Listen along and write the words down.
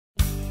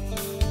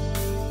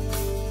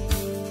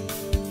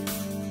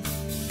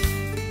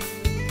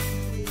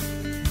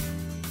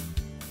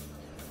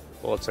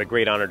Well, it's a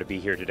great honor to be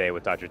here today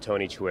with Dr.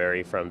 Tony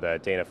Chueri from the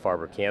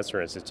Dana-Farber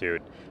Cancer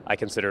Institute. I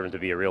consider him to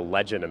be a real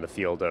legend in the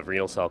field of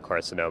renal cell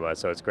carcinoma,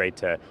 so it's great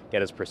to get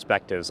his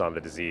perspectives on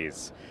the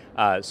disease.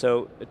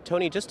 So,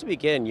 Tony, just to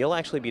begin, you'll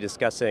actually be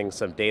discussing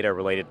some data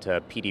related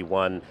to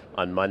PD-1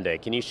 on Monday.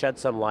 Can you shed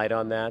some light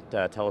on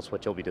that? Tell us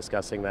what you'll be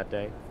discussing that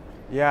day.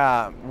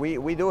 Yeah,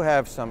 we do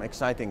have some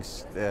exciting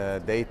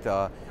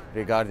data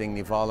regarding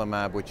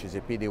nivolumab, which is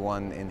a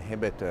PD-1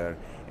 inhibitor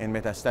in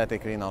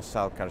metastatic renal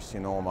cell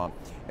carcinoma.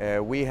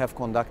 We have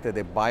conducted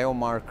a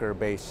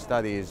biomarker-based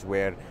studies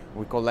where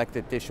we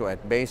collected tissue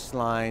at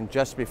baseline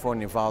just before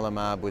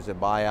nivolumab with a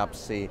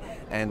biopsy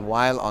and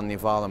while on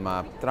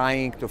nivolumab,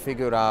 trying to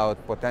figure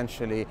out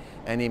potentially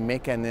any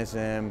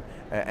mechanism,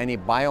 any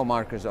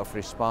biomarkers of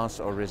response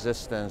or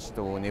resistance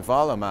to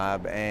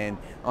nivolumab, and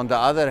on the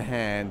other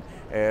hand,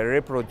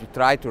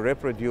 try to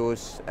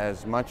reproduce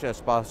as much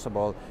as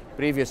possible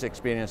previous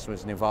experience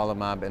with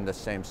nivolumab in the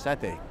same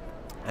setting.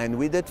 And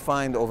we did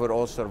find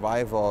overall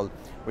survival,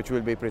 which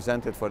will be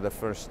presented for the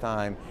first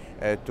time,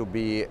 to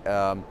be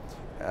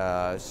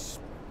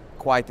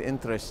quite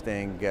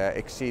interesting,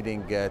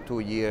 exceeding 2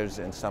 years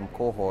in some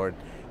cohort,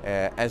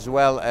 as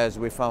well as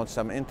we found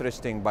some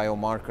interesting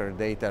biomarker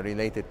data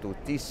related to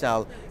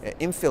T-cell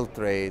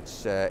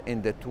infiltrates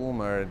in the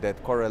tumor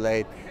that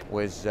correlate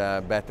with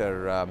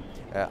better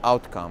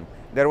outcome.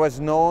 There was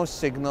no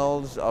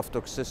signals of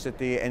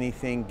toxicity,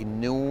 anything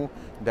new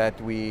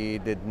that we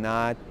did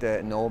not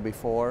know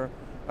before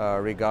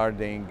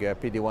regarding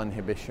PD-1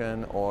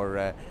 inhibition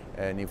or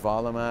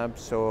nivolumab.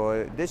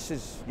 So this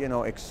is,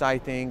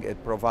 exciting.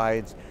 It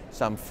provides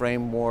some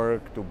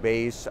framework to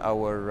base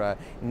our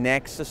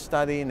next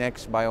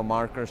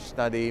biomarker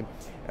study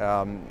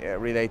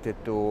related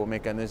to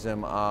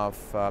mechanism of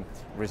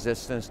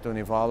resistance to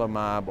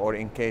nivolumab, or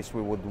in case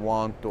we would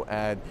want to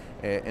add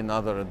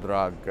another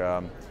drug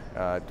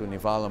to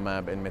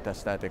nivolumab in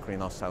metastatic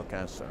renal cell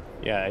cancer.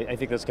 Yeah, I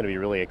think that's going to be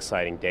really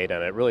exciting data,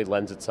 and it really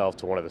lends itself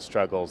to one of the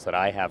struggles that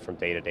I have from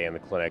day to day in the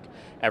clinic.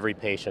 Every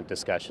patient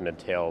discussion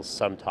entails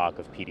some talk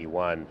of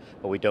PD-1,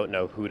 but we don't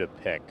know who to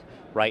pick.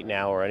 Right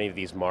now, are any of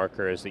these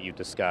markers that you've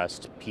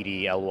discussed,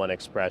 PD-L1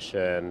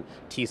 expression,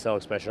 T-cell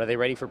expression, are they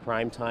ready for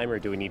prime time, or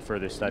do we need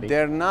further study?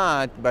 They're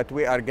not, but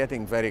we are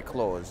getting very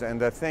close.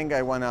 And the thing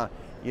I want to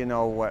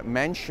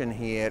mention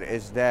here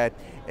is that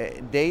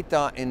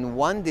data in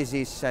one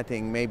disease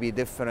setting may be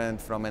different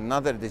from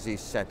another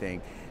disease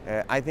setting.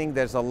 I think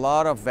there's a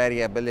lot of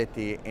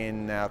variability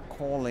in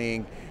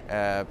calling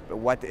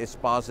what is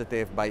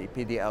positive by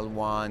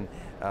PD-L1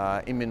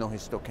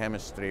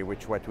 immunohistochemistry,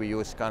 which what we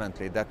use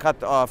currently. The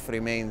cutoff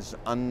remains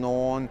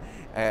unknown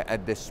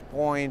at this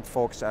point.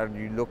 Folks are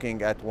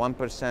looking at 1%,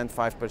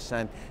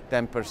 5%,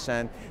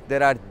 10%.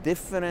 There are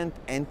different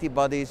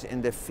antibodies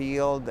in the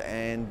field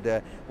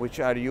and which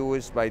are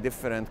used by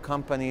different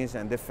companies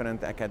and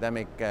different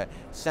academic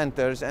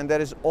centers. And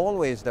there is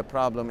always the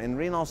problem in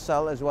renal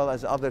cell as well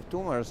as other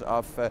tumors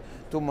of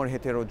tumor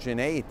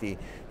heterogeneity.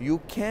 You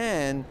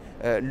can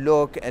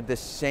look at the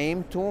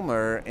same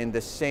tumor in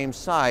the same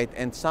site,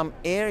 and some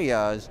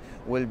areas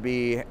will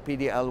be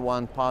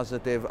PD-L1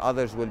 positive,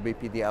 others will be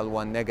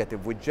PD-L1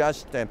 negative. We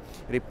just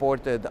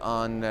reported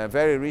on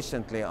very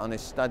recently on a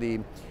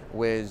study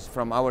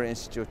from our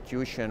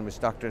institution with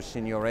Dr.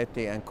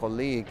 Signoretti and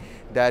colleague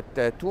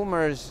that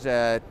tumors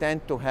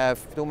tend to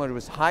have tumors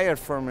with higher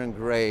Fermin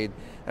grade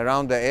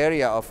around the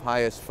area of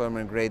highest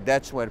Fermin grade.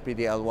 That's where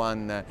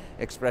PD-L1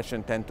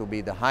 expression tend to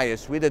be the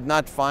highest. We did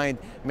not find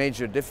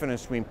major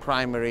difference between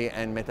primary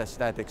and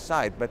metastatic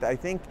site, but I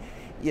think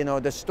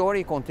the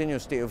story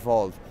continues to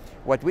evolve.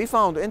 What we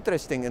found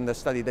interesting in the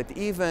study that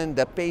even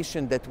the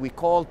patient that we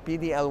call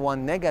PD-L1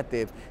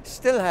 negative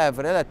still have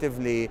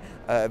relatively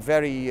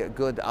very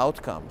good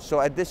outcome. So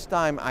at this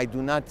time, I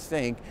do not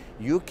think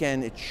you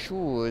can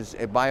choose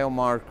a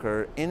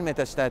biomarker in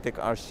metastatic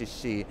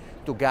RCC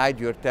to guide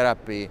your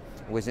therapy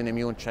with an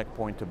immune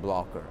checkpoint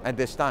blocker. At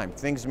this time,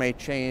 things may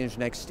change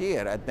next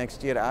year, at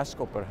next year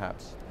ASCO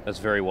perhaps. That's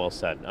very well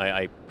said.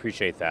 I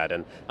appreciate that.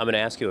 And I'm going to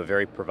ask you a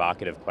very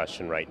provocative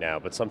question right now,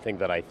 but something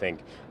that I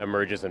think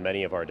emerges in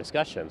many of our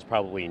discussions,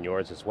 probably in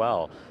yours as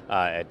well,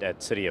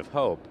 at City of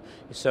Hope.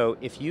 So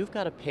if you've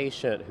got a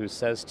patient who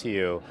says to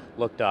you,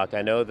 look, doc,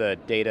 I know the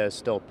data is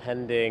still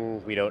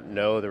pending, we don't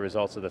know the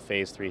results of the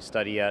phase 3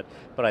 study yet,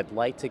 but I'd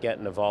like to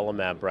get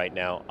nivolumab right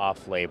now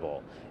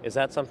off-label. Is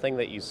that something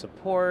that you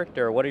support,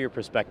 or what are your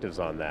perspectives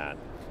on that?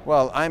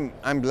 Well,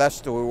 I'm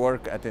blessed to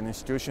work at an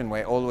institution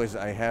where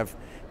I have,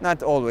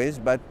 not always,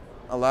 but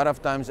a lot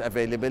of times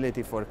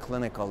availability for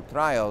clinical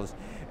trials.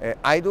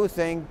 I do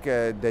think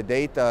the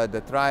data,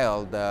 the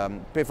trial, the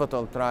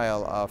pivotal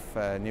trial of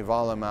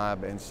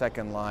nivolumab in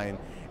second line,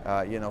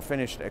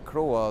 finished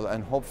accrual,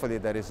 and hopefully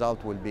the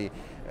result will be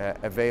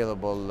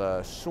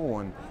available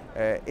soon.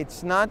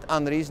 It's not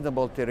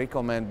unreasonable to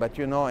recommend, but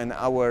in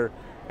our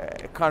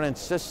current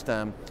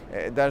system,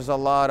 there's a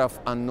lot of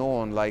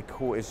unknown, like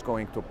who is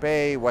going to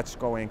pay, what's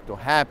going to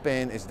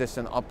happen, is this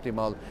an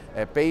optimal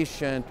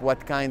patient,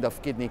 what kind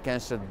of kidney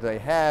cancer do they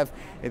have,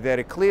 is there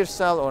a clear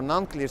cell or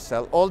non-clear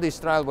cell. All these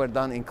trials were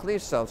done in clear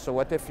cell, so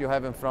what if you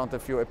have in front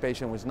of you a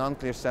patient with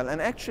non-clear cell,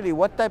 and actually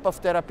what type of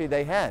therapy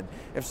they had.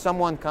 If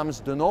someone comes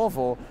de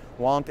novo,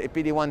 want a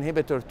PD-1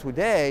 inhibitor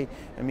today,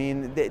 I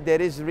mean,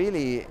 there is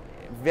really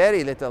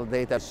very little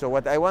data. So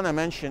what I want to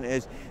mention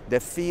is the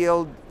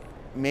field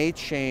may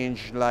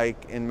change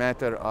like in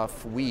matter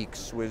of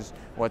weeks with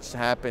what's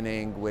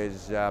happening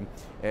with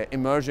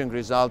emerging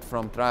results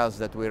from trials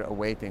that we're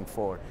awaiting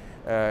for.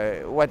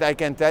 What I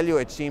can tell you,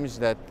 it seems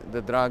that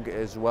the drug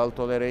is well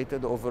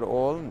tolerated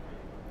overall,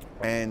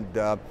 and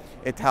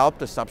it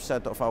helped a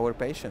subset of our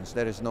patients,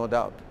 there is no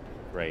doubt.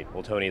 Great.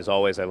 Well, Tony, as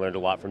always, I learned a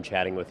lot from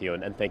chatting with you,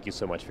 and thank you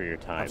so much for your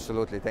time.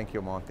 Absolutely. Thank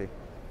you, Monty.